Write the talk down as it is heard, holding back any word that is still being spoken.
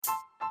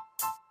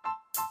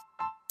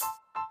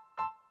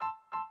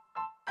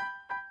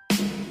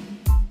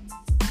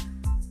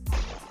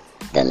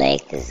The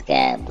Lakers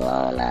got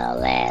blown out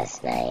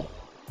last night.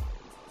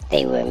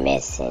 They were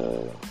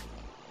missing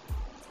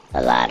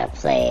a lot of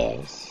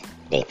players.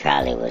 They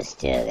probably would have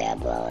still got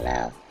blown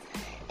out.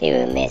 They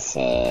were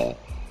missing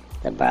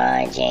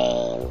LeBron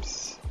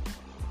James,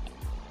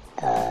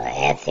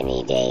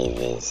 Anthony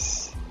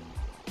Davis,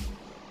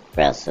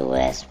 Russell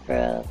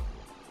Westbrook,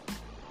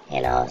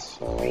 and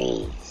Austin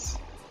Reeves.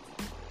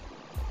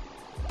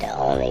 The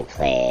only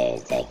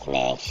players that can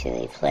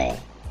actually play.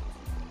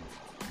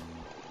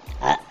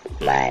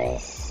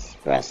 Minus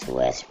Russell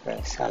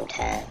Westbrook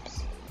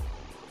sometimes.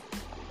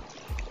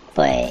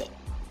 But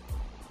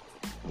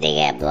they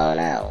got blown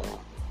out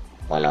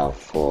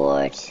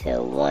 104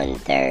 to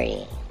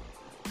 130.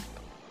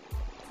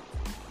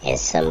 In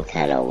some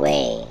kind of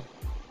way,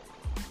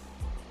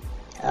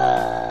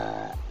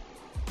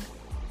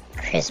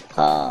 Chris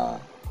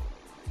Paul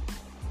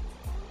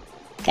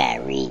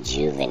got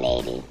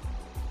rejuvenated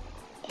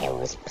and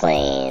was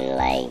playing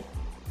like,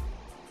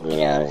 you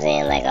know what I'm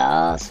saying, like an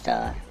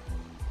all-star.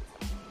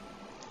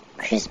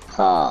 Chris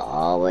Paul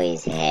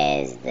always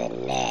has the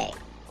knack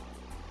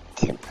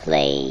to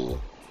play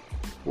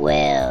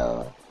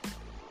well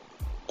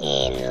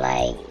in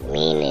like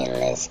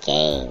meaningless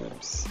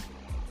games.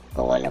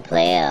 But when the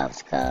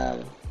playoffs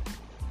come,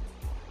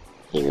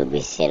 he could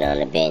be sitting on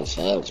the bench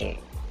injured.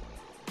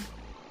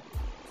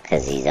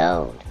 Because he's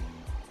old.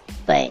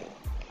 But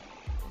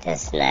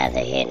that's neither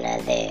here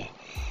nor there.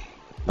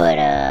 But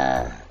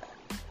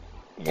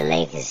the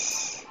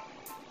Lakers,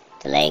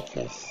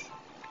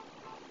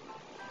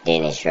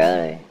 Dennis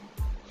Schroeder,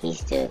 he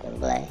still can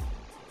play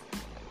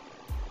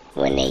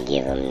when they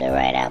give him the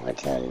right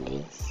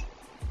opportunities.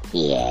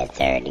 He had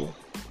 30.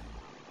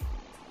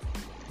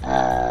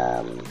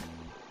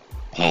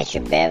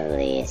 Patrick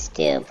Beverly is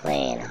still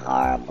playing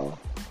horrible.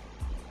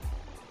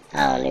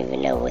 I don't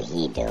even know what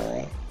he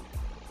doing.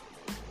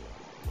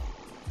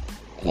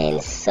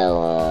 And so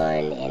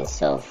on and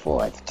so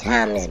forth.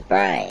 Thomas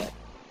Bryant.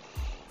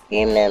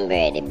 You remember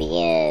at the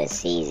beginning of the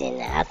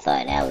season, I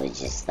thought that was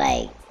just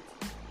like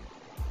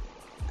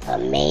a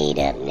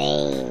made-up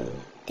name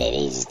that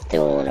they just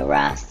threw on the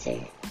roster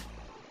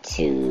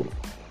to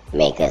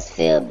make us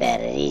feel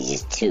better. They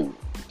just two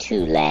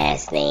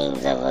last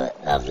names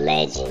of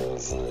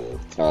legends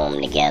and throw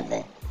them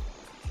together.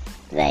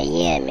 Like,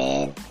 yeah,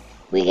 man,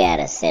 we got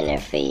a center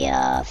for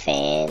y'all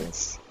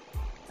fans.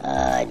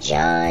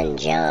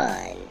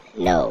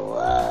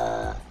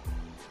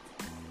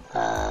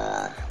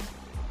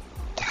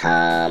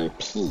 Tom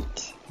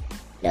Pete.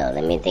 No,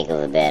 let me think of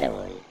a better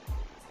one.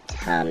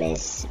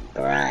 Thomas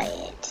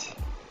Bryant.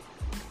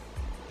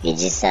 It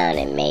just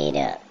sounded made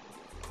up.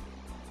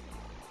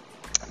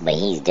 But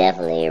he's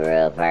definitely a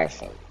real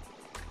person.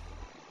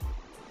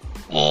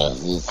 And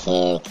he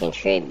can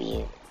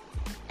contribute.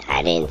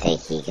 I didn't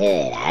think he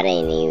could. I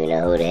didn't even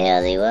know who the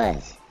hell he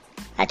was.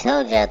 I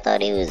told you I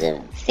thought he was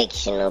a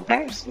fictional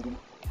person.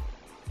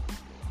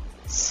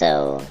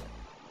 So,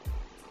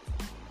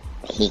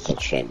 he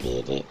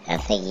contributed. I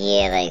think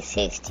he had like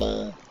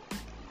 16.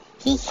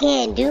 He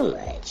can't do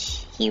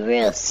much. He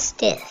real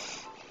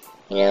stiff.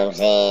 You know what I'm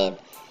saying?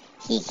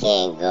 He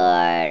can't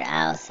guard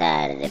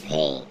outside of the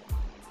paint.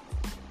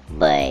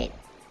 But,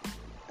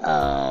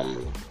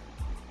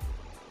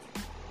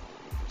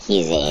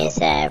 he's an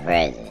inside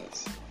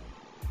presence.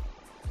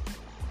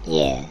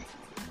 Yeah.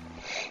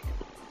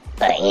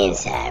 An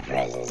inside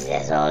presence.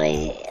 That's the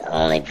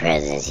only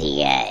presence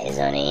he got is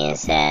on the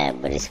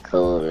inside. But it's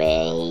cool,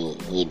 man.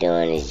 He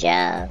doing his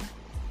job.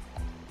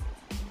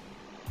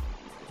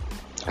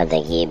 I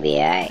think he'd be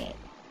alright.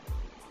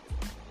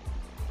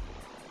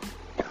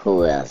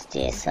 Who else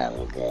did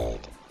something good?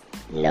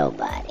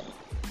 Nobody.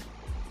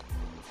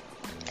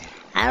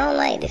 I don't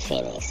like the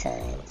Phoenix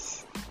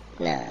Suns.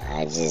 No,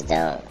 I just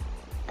don't.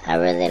 I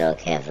really don't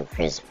care for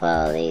Chris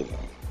Paul either.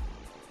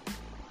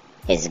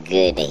 It's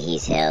good that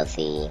he's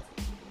healthy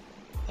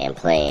and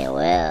playing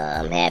well.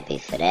 I'm happy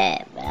for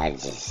that, but I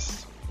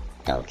just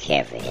don't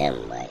care for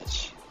him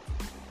much.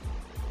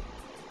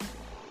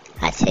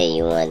 I tell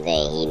you one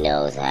thing he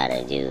knows how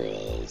to do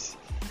is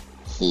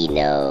he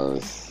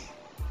knows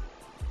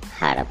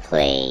how to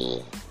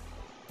play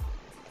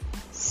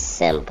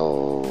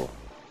simple,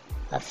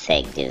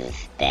 effective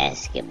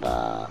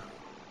basketball.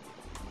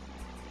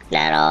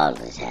 Not all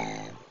the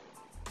time,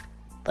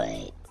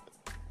 but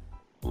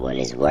when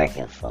it's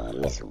working for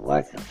him, it's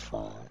working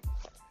for him.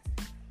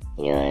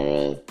 You know what I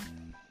mean?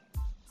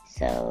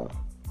 So,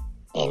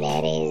 and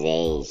at his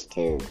age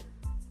too,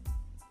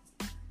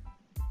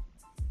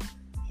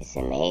 it's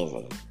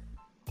amazing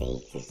that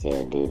he can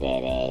still do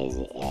that at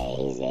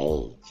his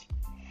age.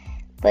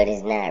 But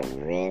it's not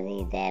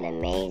really that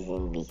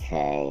amazing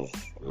because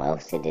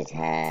most of the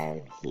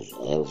time he's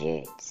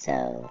injured.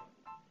 So,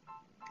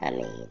 I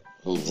mean,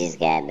 he just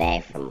got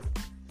back from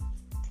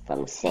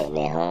sitting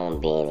at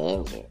home being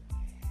injured.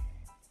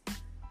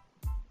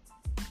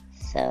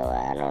 So,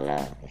 I don't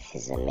know if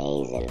it's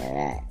amazing or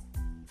not.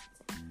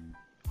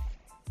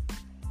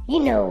 You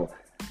know,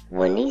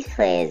 when these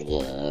players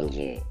get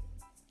injured,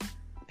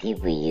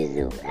 people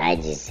I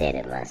just said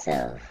it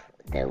myself,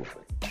 the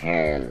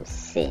term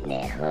sitting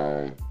at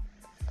home.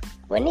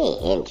 When they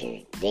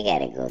injured, they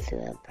gotta go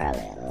through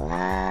probably a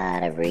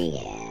lot of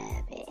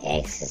rehab and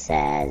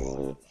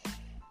exercising,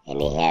 and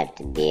they have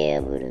to be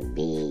able to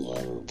be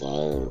in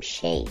game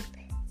shape.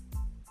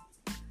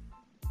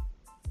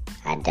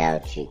 I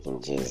doubt you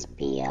can just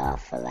be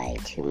off for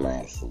like 2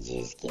 months and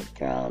just get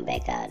thrown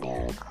back out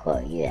there on the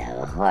court. You have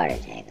a heart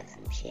attack or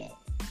some shit.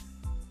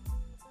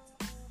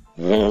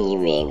 You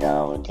been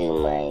gone for 2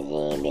 months,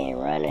 you ain't been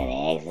running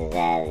and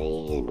exercising,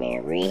 you just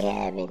been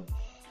rehabbing.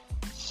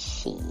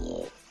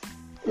 Shit.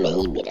 Man,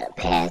 you been up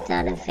passed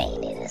out and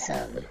fainted or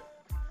something.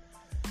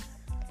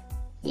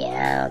 Yeah,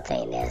 I don't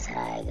think that's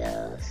how it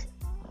goes.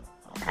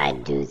 I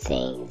do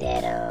think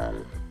that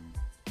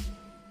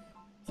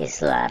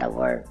it's a lot of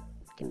work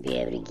to be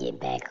able to get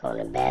back on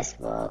the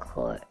basketball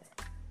court.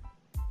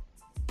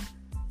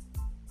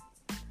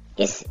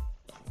 It's,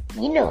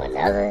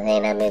 another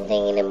thing I've been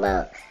thinking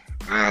about,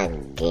 I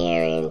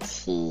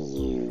guarantee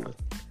you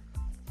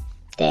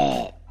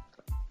that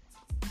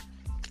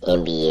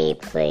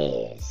NBA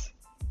players,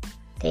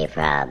 they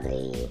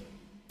probably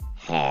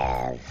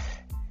have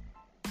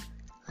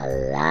a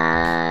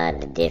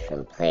lot of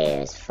different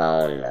players'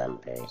 phone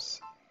numbers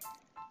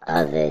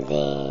other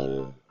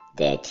than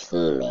their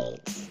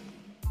teammates.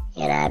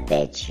 And I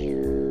bet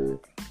you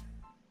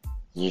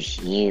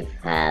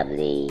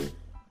probably,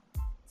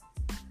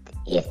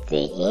 if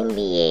the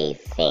NBA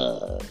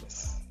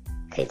fans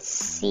could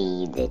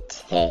see the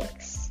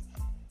text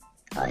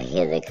or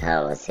hear the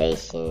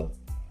conversation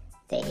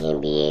the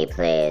NBA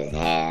players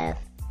have,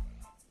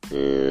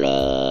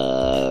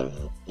 man,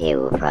 it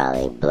would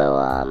probably blow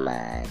our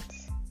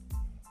minds.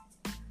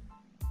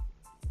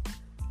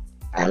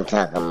 I'm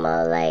talking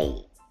about,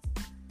 like,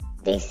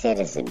 they said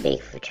it's a big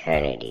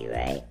fraternity,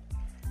 right?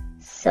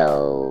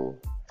 So,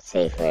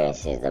 say for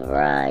instance,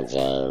 LeBron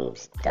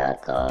James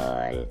dunk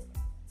on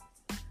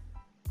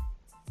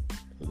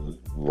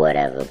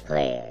whatever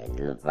player.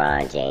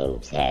 LeBron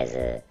James has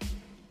a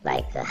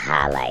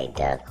highlight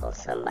dunk on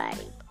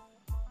somebody.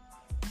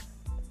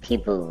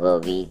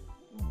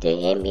 The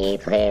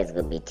NBA players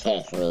gonna be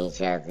texting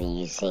each other,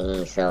 you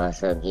seen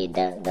so-and-so get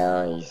dunked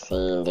on, you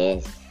seen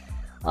this,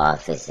 or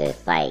if it's a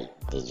fight,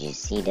 did you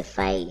see the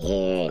fight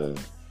here, and,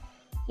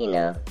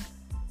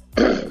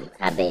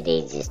 I bet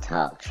they just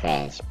talk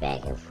trash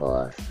back and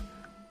forth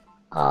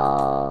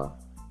all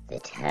the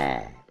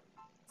time.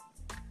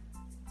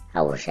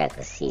 I wish I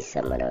could see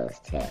some of those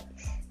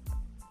texts,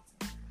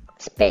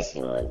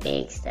 especially when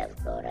big stuff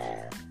go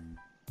down.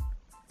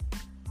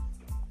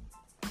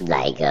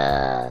 Like,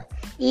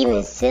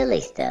 even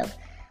silly stuff,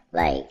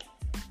 like,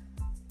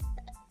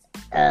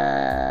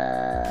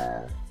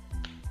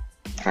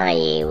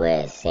 Kanye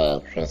West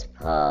saying Chris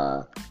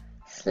Paul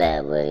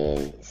slept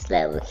with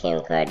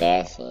Kim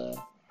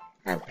Kardashian.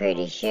 I'm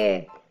pretty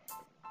sure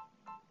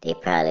they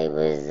probably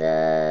was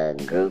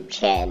group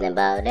chatting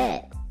about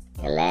that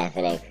and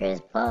laughing at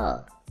Chris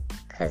Paul,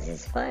 'cause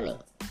it's funny.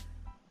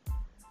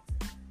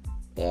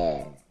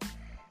 Yeah.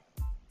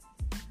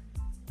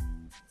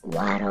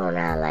 Why don't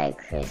I like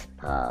Chris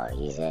Paul?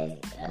 He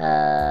said,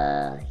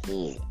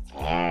 he's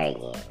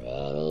arrogant,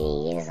 man.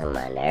 He gets on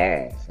my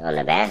nerves on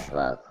the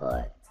basketball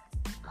court.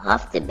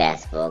 Off the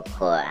basketball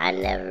court, I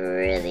never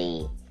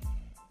really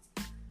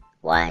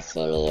watched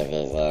any of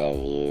his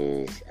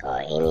interviews or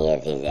any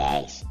of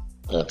his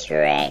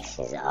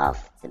interactions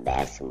off the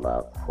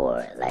basketball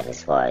court, like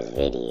as far as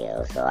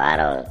video. So I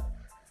don't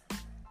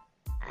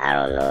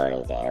know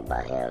anything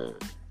about him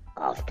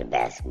off the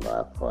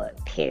basketball court,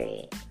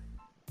 period.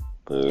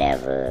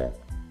 Never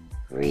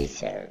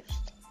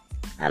researched.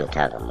 I'm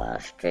talking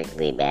about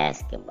strictly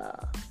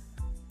basketball.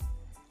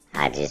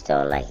 I just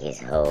don't like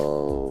his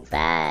whole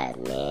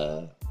vibe,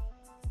 man.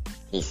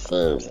 He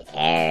seems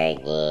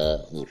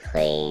arrogant, he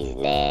plays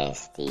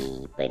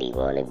nasty, but he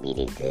wanna be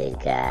the good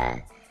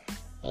guy.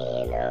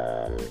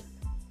 And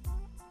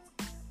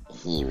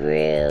he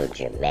real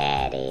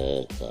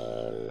dramatic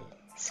and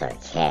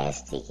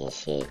sarcastic and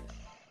shit.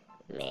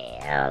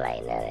 Man, I don't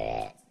like none of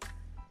that.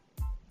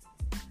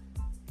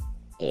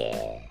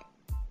 Yeah.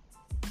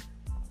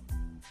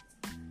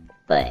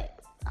 But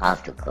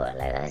off the court,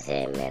 like I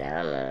said, man,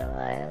 I don't know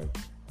about him.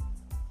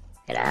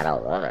 And I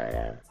don't want to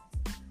know.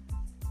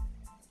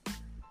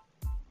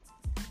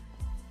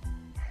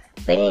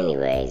 But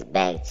anyways,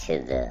 back to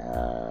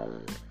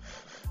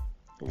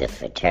the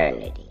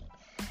fraternity.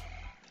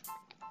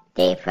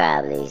 They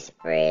probably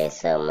spread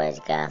so much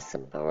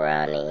gossip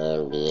around the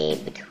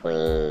NBA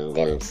between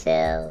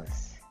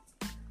themselves,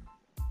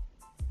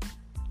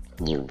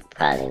 you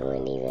probably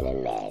wouldn't even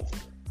imagine.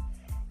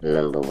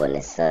 Remember when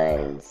the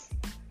Suns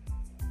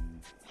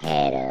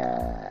had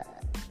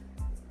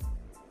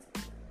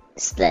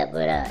slept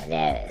with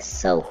that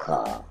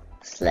so-called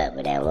slept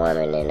with that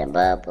woman in the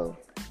bubble?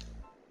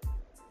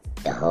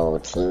 The whole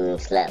team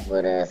slept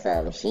with her or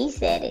something. She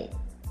said it.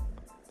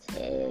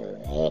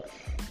 She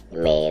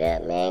made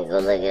up, man. Go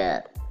look it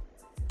up.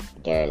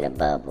 During the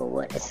bubble,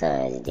 what the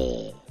Suns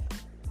did.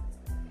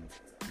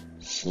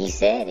 She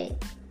said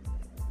it.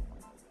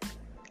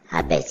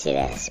 I bet you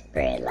that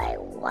spread like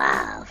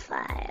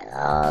wildfire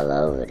all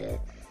over the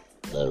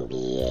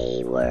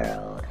NBA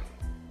world.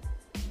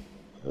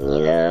 You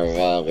know what I'm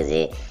saying? Because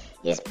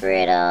it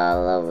spread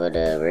all over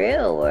the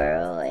real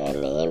world and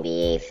the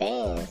NBA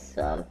fans.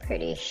 So I'm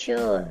pretty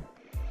sure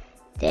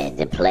that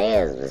the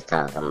players was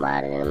talking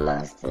about it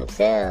amongst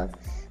themselves.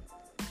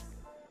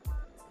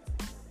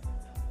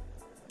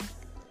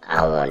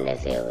 I wonder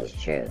if it was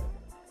true.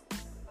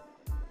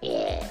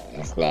 Yeah,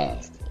 that's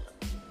nasty.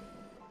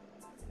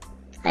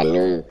 I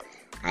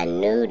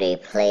knew they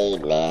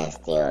played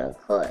nasty on the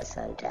court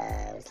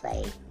sometimes.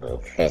 Like when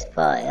Chris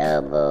Paul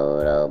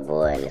elbowed old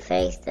boy in the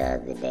face the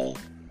other day.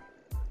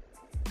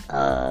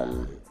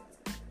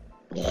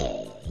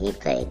 Yeah, he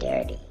played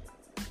dirty.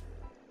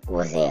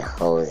 Was it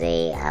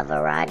Jose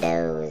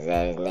Alvarado? Was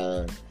that his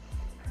name?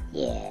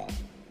 Yeah.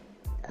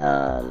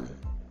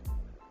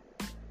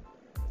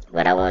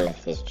 But I wonder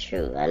if it's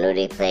true. I know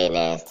they played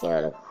nasty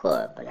on the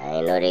court, but I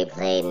didn't know they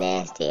played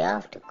nasty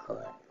off the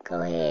court. Go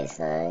ahead,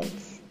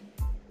 sons.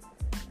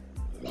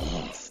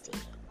 Nasty.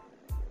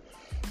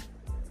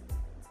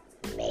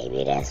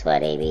 Maybe that's why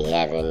they be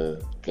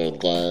having good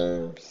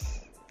games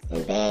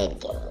and bad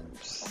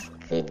games.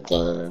 Good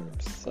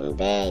games and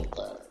bad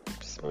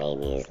games.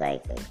 Maybe it's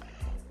like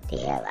they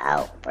have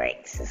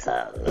outbreaks or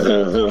something. You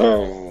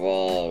know what I'm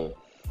saying?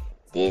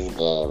 This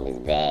game is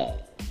bad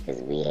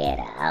because we had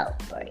an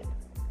outbreak.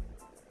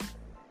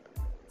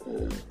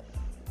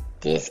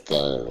 This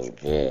game is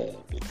good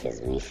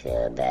because we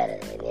feel better.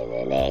 And then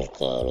the next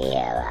game they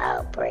have an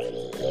outbreak,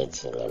 they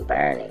itching and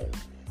burning.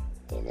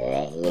 You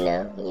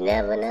know, you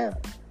never know.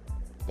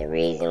 The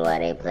reason why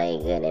they play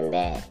good and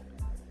bad.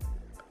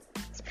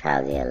 It's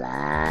probably a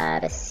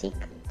lot of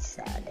secrets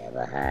out there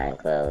behind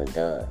closed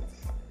doors.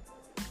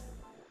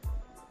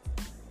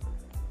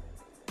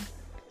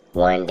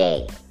 One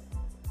day,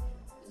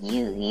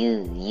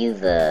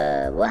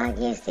 well, I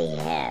guess they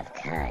have,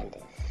 kind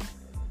of.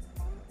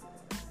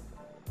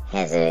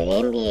 Has an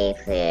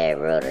NBA player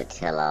wrote a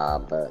tell-all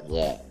book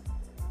yet?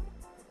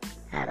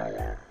 I don't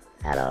know.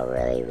 I don't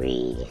really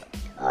read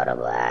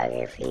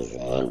autobiographies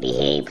of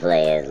NBA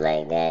players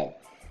like that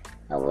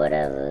or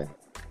whatever.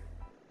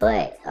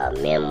 But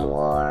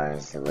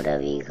memoirs or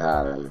whatever you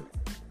call them.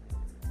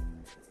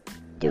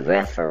 The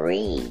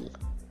referee,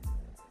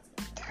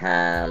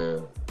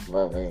 Tom,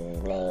 what was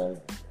his name?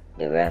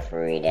 The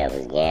referee that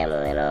was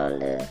gambling on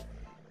the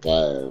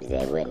games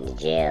that went to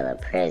jail or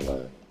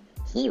prison,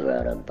 he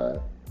wrote a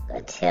book.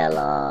 A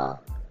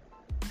tell-all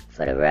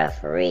for the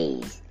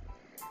referees.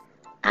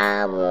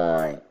 I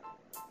want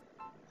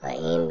an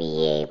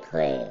NBA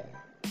player.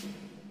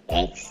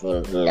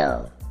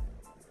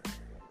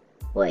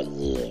 What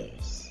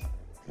years?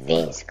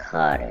 Vince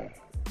Carter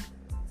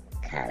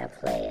kind of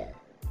player.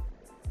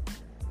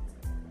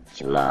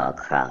 Jamal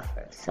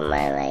Crawford,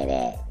 somebody like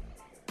that.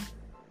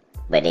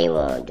 But they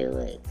won't do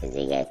it because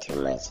they got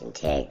too much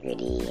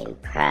integrity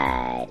and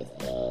pride,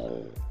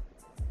 and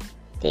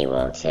they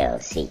won't tell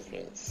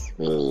secrets.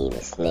 We need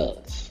a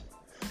snitch.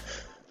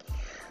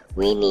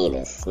 We need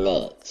a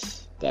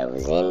snitch that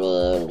was in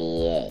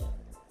the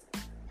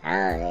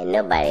NBA.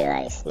 Nobody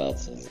likes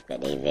snitches,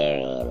 but they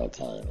very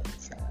entertaining.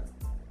 So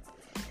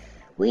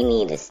we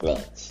need a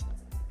snitch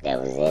that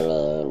was in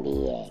the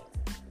NBA.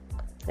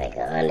 Like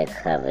an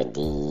undercover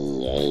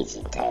DEA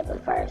agent type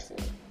of person.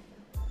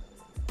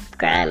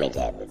 Grimy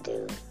type of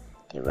dude.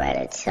 They write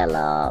a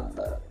tell-all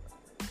book.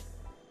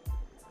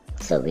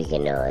 So we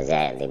can know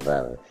exactly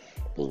what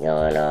be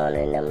going on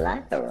in them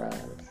locker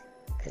rooms.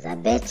 Because I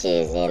bet you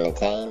it's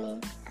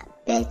entertaining.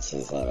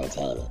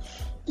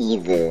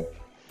 Either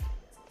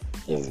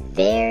it's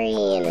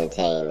very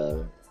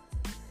entertaining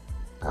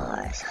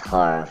or it's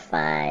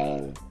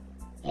horrifying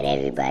and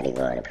everybody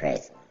going to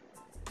prison.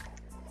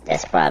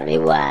 That's probably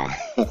why.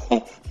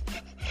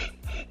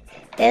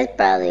 That's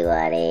probably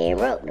why they ain't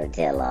wrote no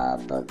tell-all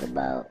book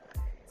about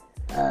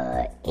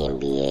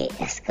NBA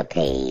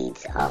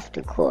escapades off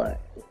the court.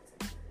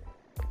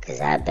 Because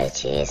I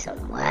bet you there's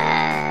some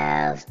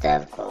wild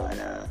stuff going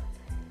on.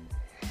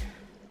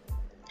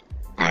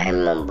 I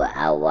remember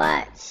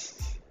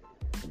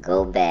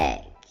go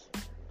back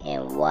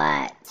and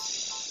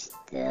watch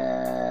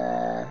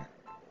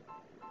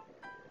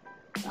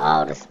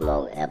All the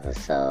Smoke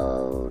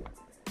episode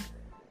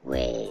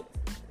with,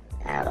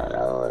 I don't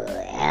know,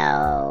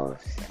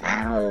 Alves.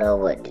 I don't know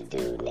what the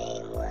dude's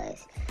name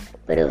was.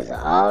 But it was an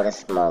All the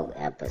Smoke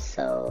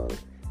episode.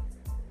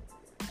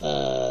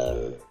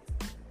 And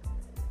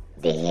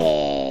they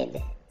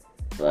had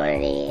one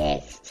of their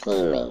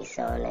ex-teammates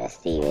on there,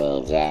 Stephen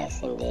A.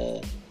 Jackson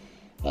did.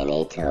 And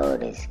they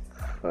told this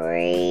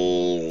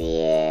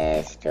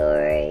crazy-ass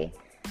story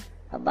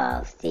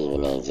about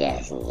Stephen A.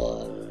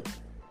 Jackson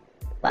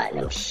about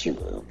them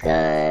shooting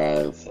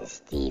guns and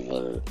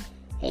Stephen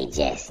A.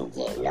 Jackson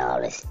getting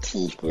all his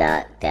teeth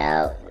knocked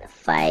out in a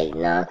fight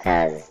and all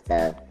kinds of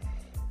stuff.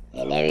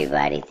 And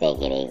everybody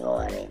thinking they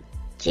going to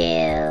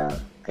jail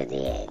because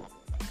they had...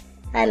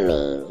 I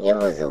mean, it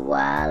was a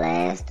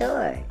wild-ass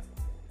story.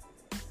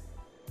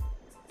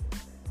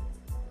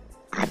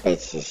 I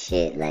bet you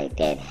shit like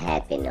that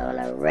happen on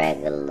a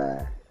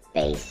regular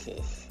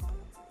basis.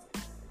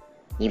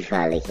 You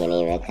probably can't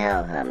even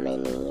count how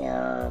many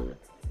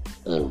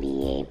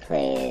NBA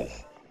players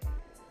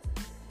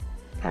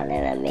probably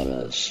done been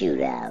in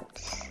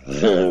shootouts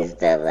and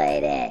stuff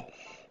like that.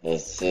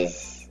 It's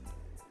just,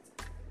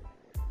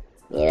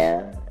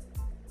 it's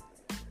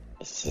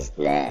just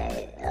not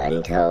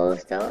untold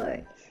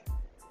stories.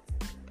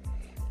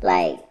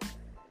 Like,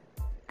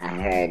 I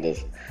heard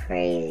this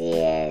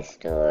crazy ass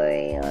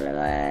story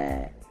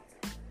online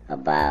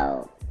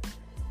about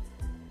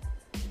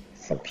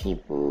some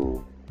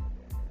people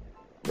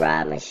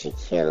robbing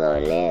Shaquille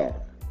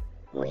O'Neal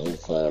when he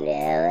came to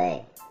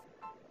LA.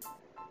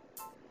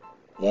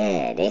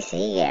 Yeah, they say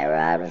he got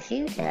robbed a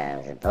few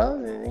times,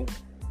 supposedly.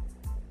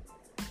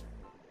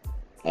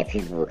 And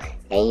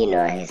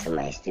I hear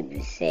somebody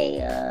stupid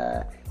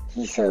say,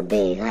 he's so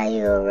big, how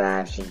you gonna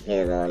rob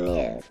Shaquille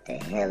O'Neal? What the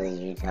hell is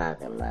you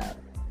talking about?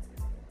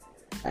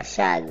 A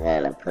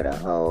shotgun to put a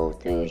hole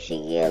through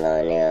Shaquille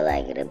O'Neal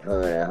like it'll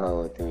put a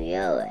hole through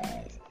your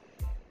ass.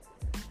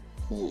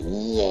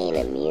 He ain't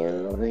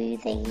immune. Who you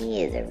think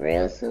he is? A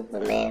real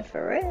Superman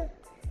for real?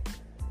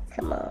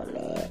 Come on,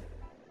 man.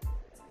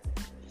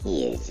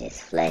 He is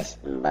just flesh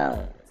and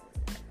bone.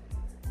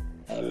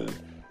 And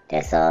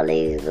that's all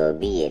he was gonna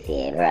be if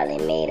he had probably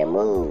made a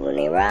move when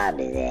they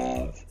robbed his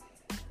ass.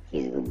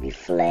 He was gonna be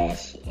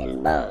flesh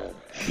and bone.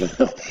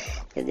 Cause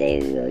they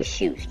was gonna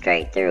shoot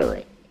straight through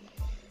it.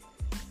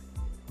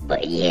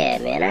 But yeah,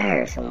 man, I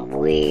heard some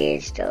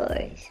weird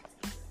stories.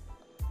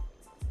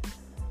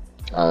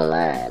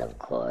 Online, of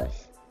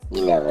course.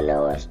 You never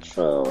know what's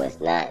true and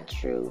what's not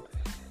true.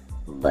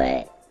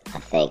 But I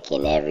think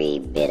in every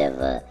bit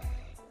of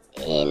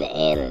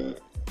in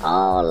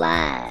all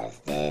lies,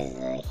 there's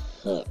a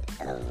hint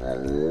of a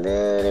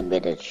little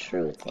bit of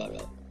truth in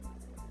it.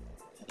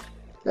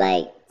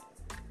 Like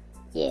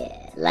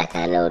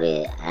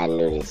I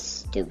knew this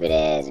stupid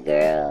ass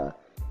girl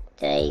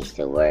that I used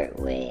to work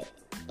with,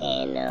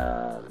 and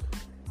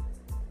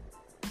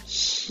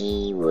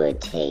she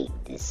would take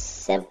the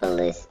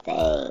simplest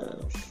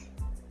things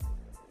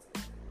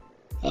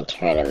and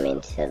turn them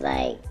into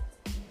like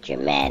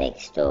dramatic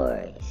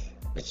stories,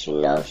 but she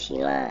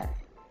lying.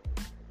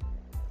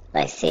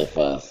 Like, say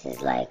for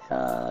instance, like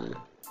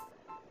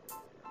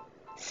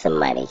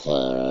somebody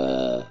came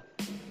in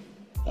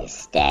and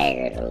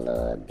staggered a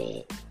little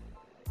bit.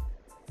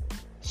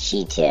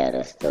 She tell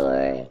the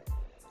story.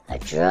 A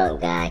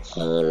drunk guy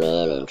came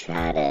in and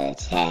tried to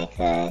attack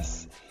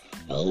us,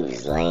 and he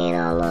was laying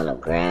all on the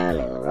ground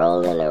and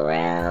rolling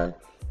around.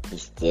 He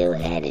still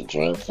had a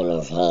drink in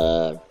his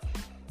hand.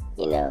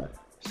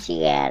 She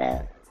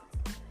gotta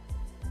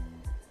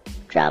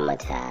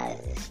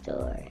dramatize the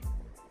story.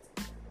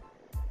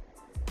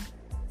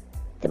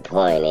 The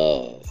point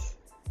is,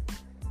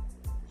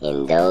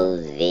 in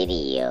those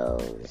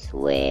videos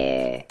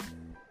where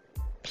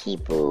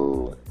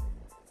people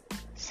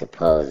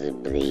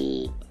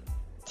supposedly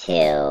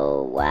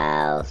tell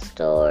wild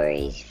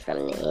stories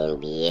from the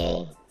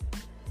NBA,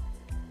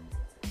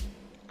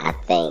 I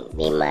think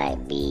they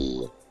might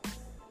be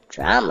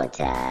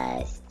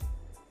dramatized,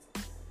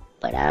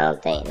 but I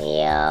don't think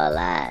they all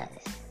lies.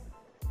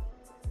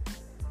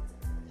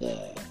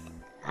 Yeah,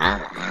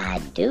 I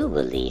do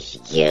believe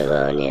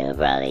Shaquille O'Neal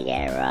probably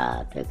got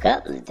robbed a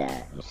couple of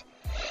times.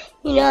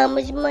 You know how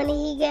much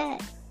money he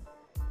got?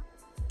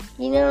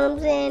 You know what I'm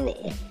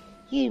saying?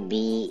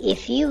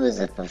 If you was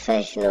a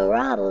professional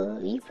robber,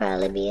 you'd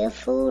probably be a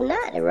fool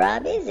not to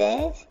rob his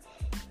ass.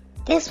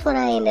 That's what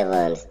I ain't never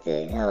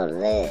understood. I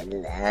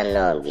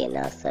know I'm getting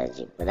off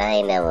subject, but I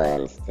ain't never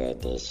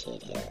understood this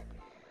shit here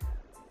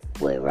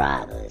with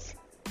robbers.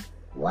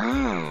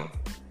 Why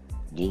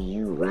do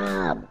you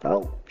rob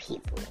broke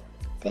people?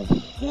 The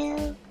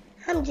hell?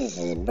 I'm just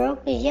as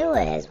broke as your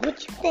ass.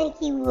 What you think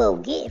you will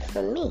get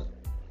from me?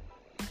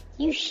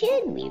 You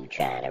should be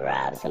trying to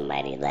rob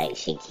somebody like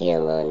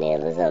Shaquille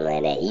O'Neal or something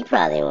like that. He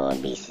probably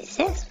won't be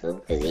successful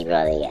because he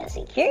probably got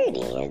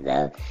security and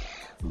stuff.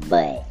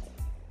 But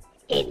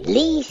at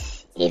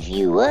least if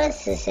you was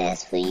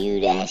successful,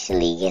 you'd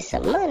actually get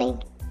some money.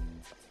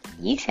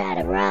 You try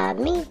to rob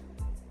me,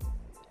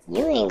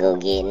 you ain't gonna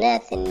get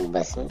nothing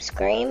but some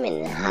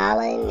screaming and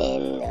hollering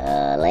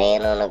and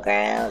laying on the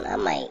ground. I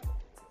might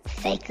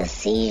fake a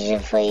seizure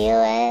for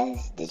your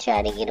ass to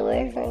try to get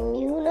away from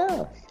you. Who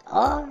knows?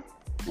 Or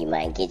you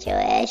might get your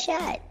ass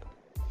shot.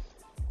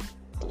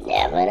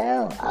 Never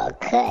know. Or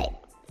cut.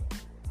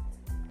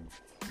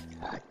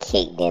 Or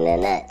kicked in the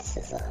nuts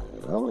or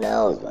something. Who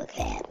knows what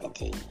could happen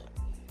to you?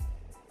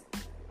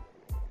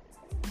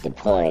 The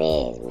point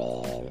is,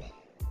 man,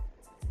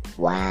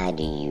 why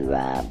do you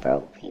rob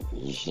broke people?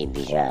 You should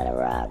be trying to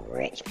rob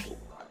rich people.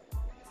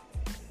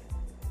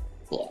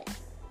 Yeah.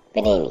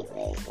 But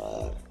anyways,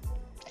 man,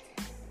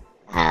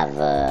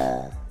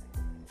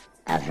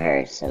 I've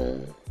heard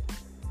some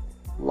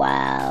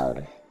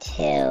wild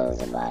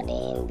tales about the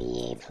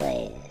NBA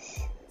players.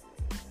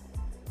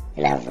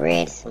 And I've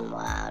read some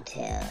wild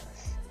tales.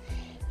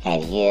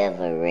 Have you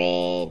ever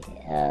read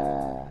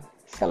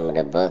some of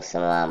the books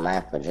about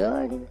Michael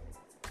Jordan?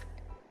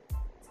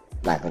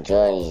 Michael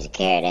Jordan used to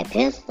carry that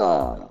pistol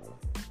on him.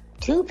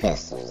 2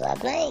 pistols, I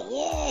think.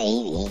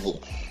 Yeah,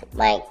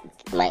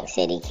 Mike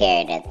said he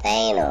carried that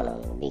thing on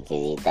him because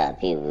he thought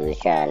people was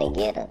trying to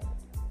get him.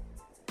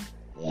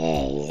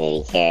 Yeah, he said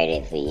he carried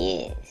it for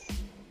years.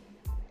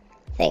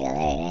 Thinking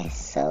like, that's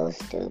so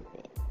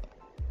stupid.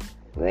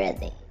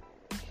 Really?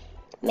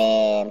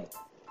 Man,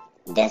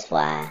 that's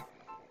why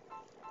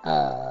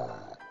I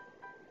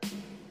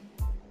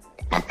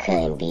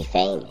couldn't be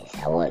famous.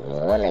 I wouldn't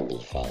want to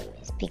be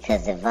famous.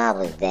 Because if I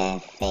was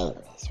that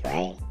famous,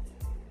 right?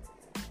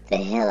 The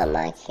hell am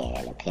I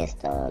carrying a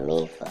pistol on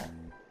me for?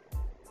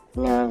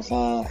 You know what I'm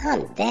saying?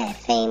 I'm that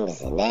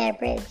famous and that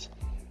rich.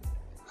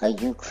 Are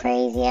you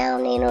crazy? I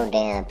don't need no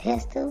damn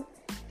pistol.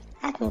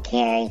 I can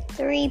carry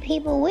 3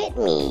 people with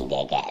me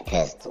that got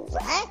pistols.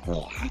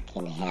 I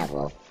can have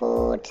a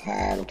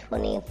full-time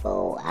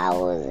 24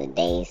 hours a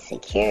day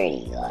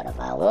security guard if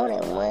I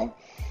wanted one.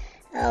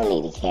 I don't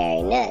need to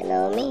carry nothing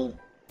on me.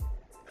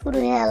 Who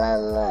the hell I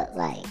look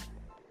like?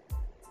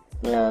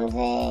 You know what I'm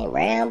saying?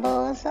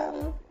 Rambo or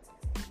something?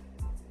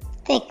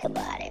 Think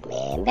about it,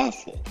 man.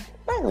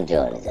 Michael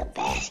Jordan is a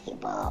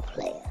basketball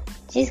player.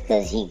 Just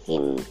because he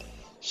can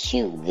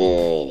shoot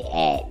good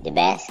at the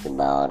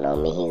basketball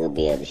don't mean he will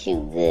be able to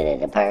shoot good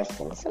at a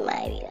person.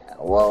 Somebody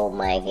whoa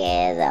Mike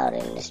ass out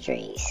in the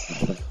streets.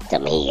 Tell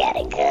me he got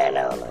a gun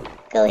on him.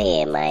 Go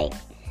ahead, Mike.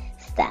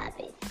 Stop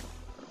it.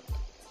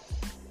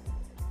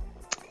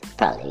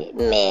 Probably,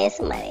 man,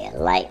 somebody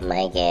light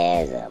Mike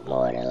ass up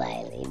more than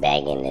likely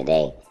back in the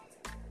day.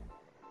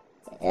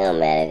 It don't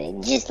matter.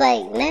 Just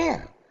like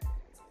now.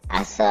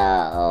 I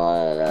saw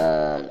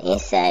on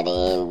Inside the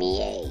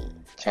NBA,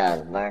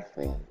 Charles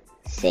Barkley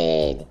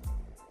said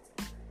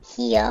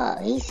he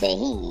said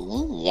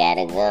he got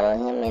a gun on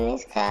him in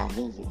his car.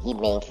 He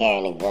been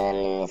carrying a gun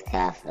in his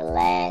car for the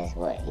last,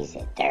 he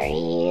said 30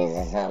 years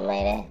or something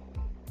like that.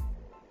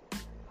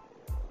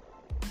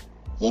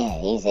 Yeah,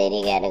 he said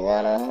he got a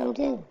gun on him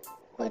too.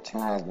 What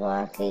Charles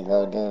Barkley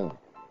go do?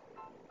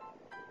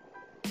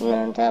 You know what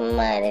I'm talking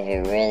about? If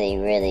it really,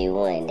 really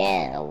went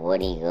down, what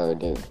he go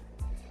do?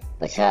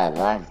 But Charles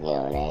Barkley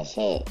on that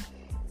shit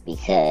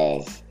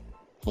because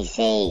he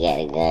said he got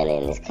a gun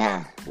in his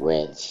car,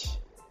 which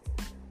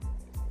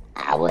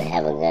I would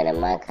have a gun in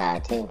my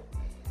car too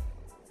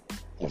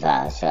if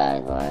I was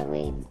Charles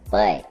Barkley.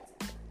 But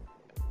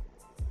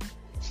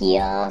he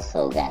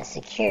also got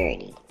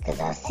security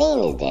because I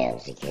seen his damn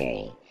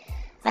security.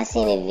 I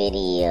seen a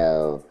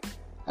video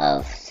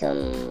of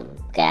some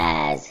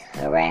guys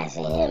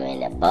harassing him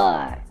in a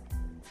bar,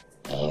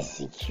 and his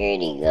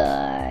security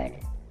guard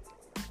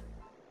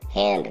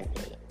handled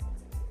it.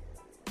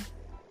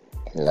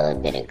 A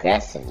little bit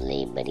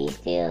aggressively, but he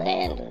still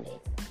handled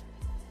it.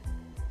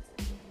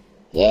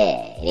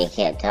 Yeah, they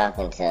kept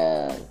talking to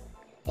him,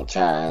 and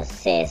Charles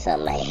said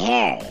something like,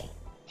 Harry,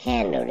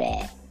 handle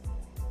that.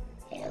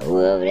 And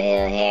whoever the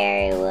hell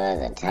Harry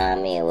was, or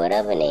Tommy, or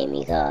whatever name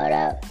he called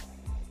out,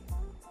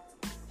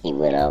 he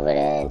went over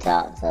there and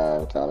talked to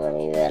him, told him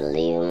he better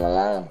leave him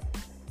alone.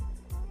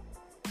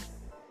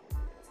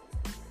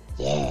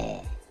 Yeah.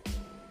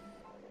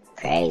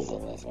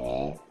 Craziness,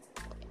 man.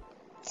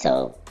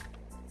 So,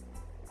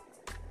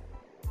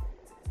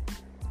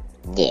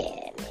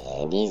 yeah,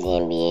 man, these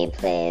NBA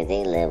players,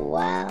 they live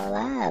wild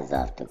lives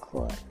off the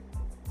court.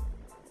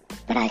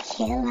 But I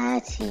can't lie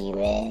to you,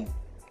 man.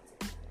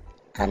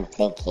 I'm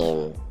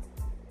thinking,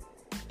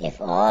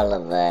 if all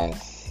of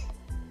us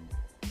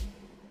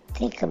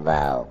think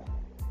about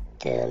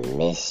the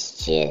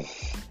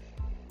mischief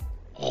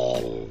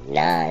and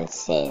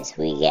nonsense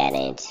we got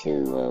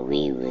into when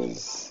we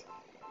was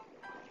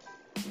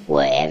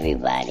what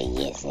everybody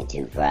gets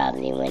into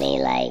probably when they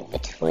like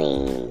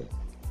between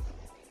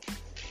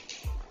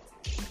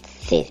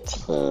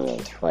 15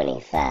 and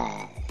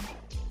 25.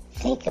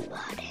 Think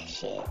about that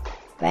shit,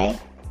 right?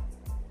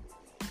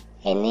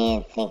 And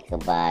then think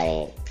about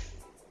it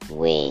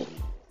with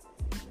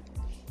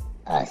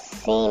a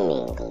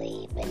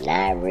seemingly, but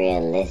not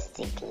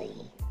realistically,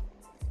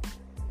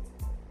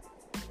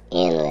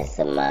 endless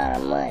amount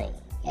of money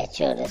at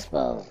your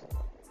disposal.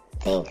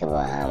 Think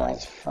about how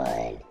much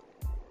fun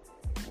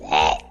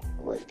that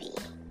would be.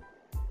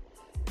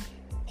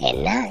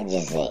 And not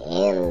just an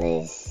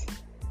endless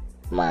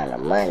amount of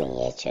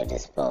money at your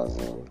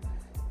disposal,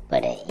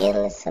 but an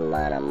endless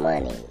amount of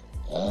money,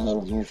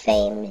 and you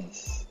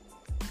famous,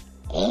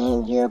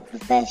 and you're a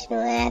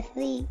professional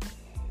athlete.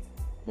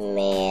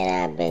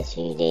 Man, I bet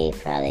you they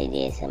probably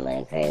did some of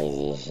the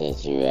craziest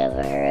shit you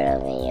ever heard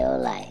of in your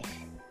life.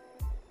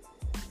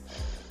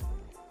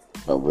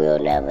 But we'll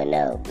never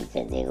know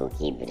because they gonna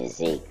keep it a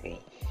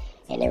secret.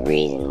 And the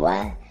reason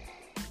why,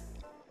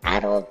 I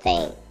don't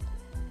think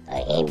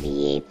an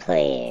NBA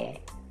player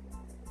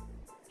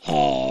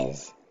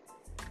has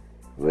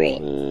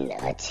written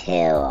a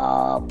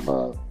tell-all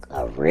book,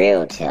 a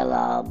real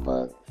tell-all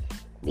book,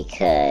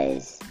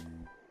 because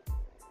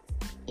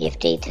if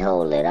they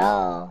told it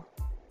all,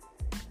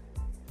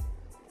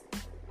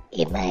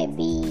 it might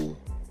be,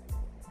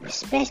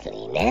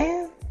 especially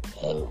now,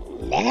 in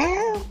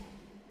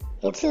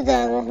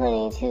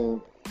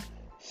 2022,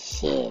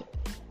 shit,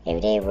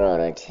 If they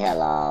wrote a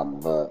tell-all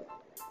book,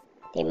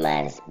 they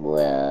might as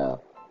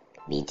well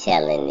be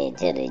telling it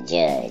to the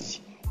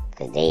judge,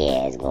 because they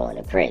ass going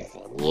to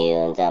prison. You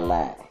know what I'm talking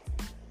about?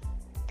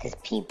 Because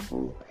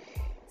people,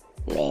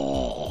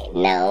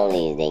 man, not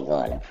only is they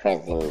going to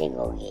prison, they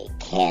going to get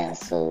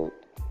canceled.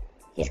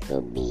 It's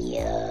going to be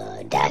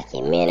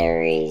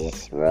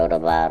documentaries wrote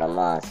about them,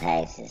 all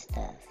types of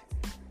stuff.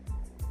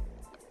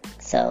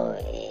 So,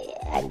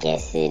 I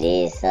guess it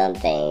is some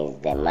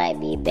things that might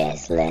be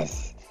best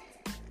left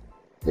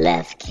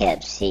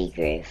kept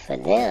secret for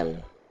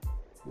them.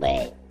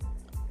 But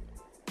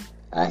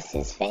us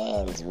as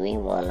fans, we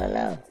want to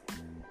know.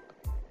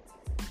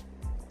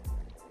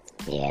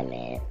 Yeah,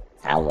 man,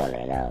 I want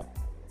to know.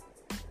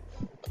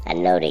 I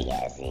know they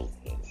got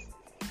secrets.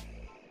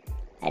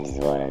 I just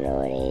want to know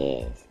what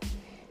it is.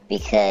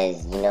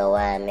 Because, you know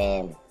why,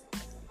 man?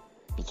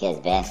 Because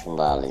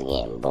basketball is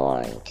getting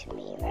boring to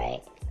me,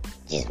 right?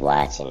 Just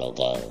watching the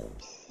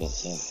games.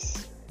 It's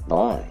just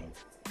boring.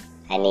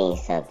 I need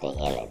something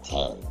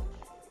entertaining.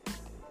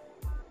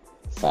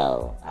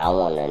 So, I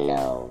want to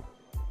know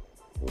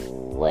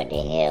what the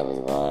hell was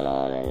going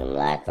on in them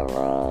locker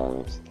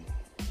rooms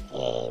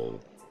and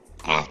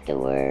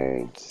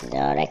afterwards and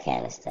all that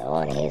kind of stuff. I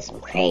want to hear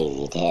some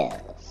crazy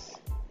tales.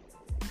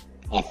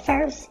 At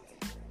first,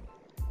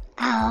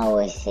 I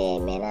always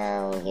said, man,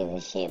 I don't give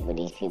a shit what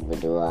these people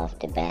do off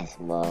the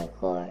basketball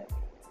court,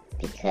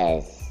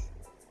 because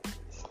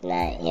it's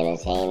not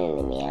entertaining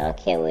to me. I don't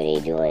care what they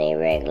do in their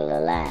regular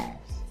lives.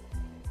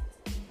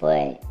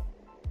 But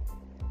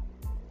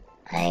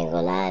I ain't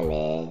gonna lie,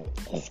 man,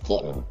 it's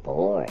getting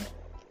boring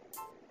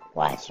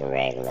watching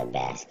regular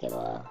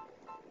basketball.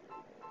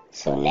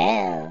 So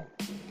now,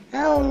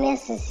 I don't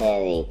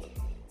necessarily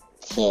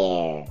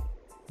care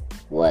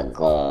what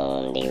go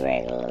on in their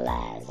regular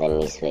lives. Let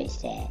me switch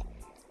that.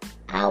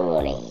 I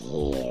want to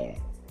hear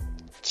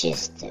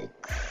just the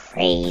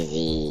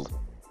crazy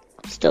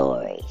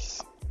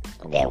stories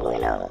that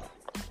went on.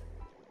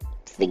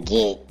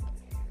 Forget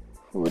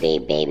who they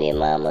baby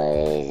mama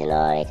is and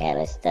all that kind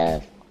of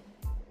stuff.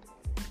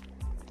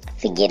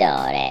 Forget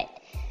all that.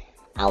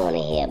 I want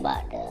to hear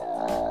about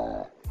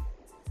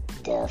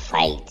the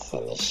fights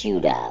and the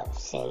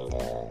shootouts and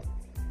the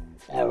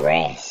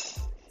arrests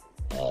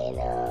and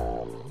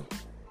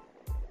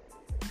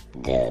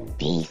the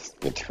beefs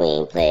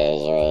between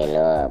players you ain't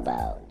know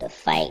about, the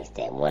fights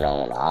that went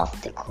on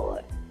off the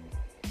court.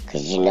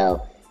 Cause you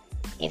know,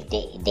 if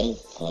they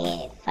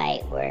can't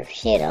fight worth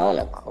shit on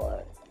the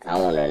court, I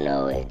want to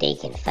know if they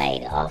can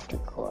fight off the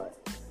court.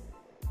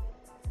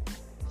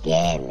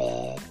 Yeah,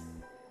 man.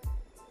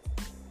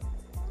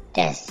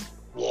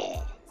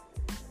 Yeah.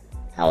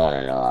 I want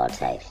to know all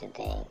types of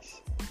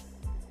things.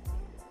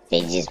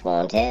 They just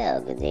won't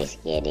tell because they're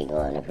scared they're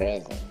going to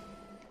prison.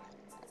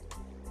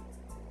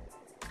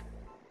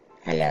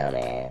 I know,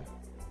 man.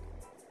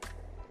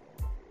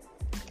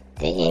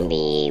 The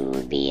NBA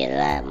would be a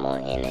lot more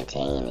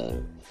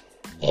entertaining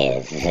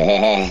if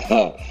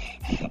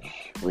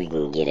we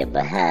can get a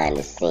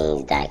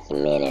behind-the-scenes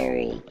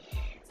documentary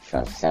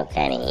from some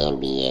kind of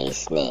NBA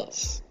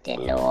snitch that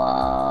know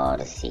all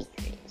the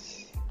secrets.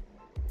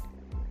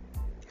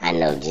 I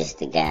know just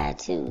the guy,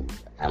 too.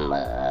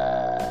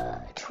 I'ma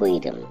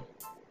tweet him,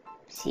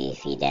 see if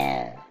he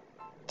down.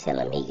 Tell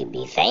him he could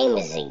be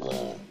famous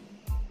again.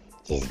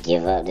 Just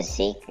give up the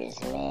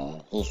secrets,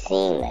 man. He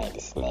seemed like the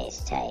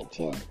snitch type,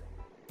 too.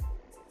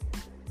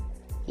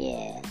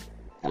 Yeah.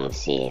 I'ma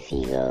see if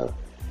he go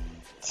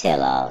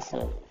tell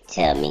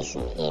me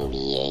some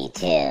NBA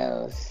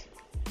tales,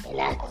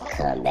 and I can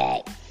come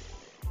back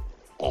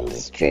and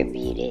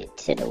distribute it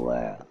to the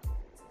world.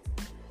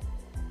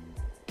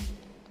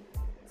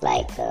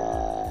 Like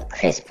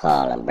Chris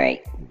Paul and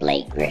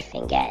Blake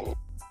Griffin got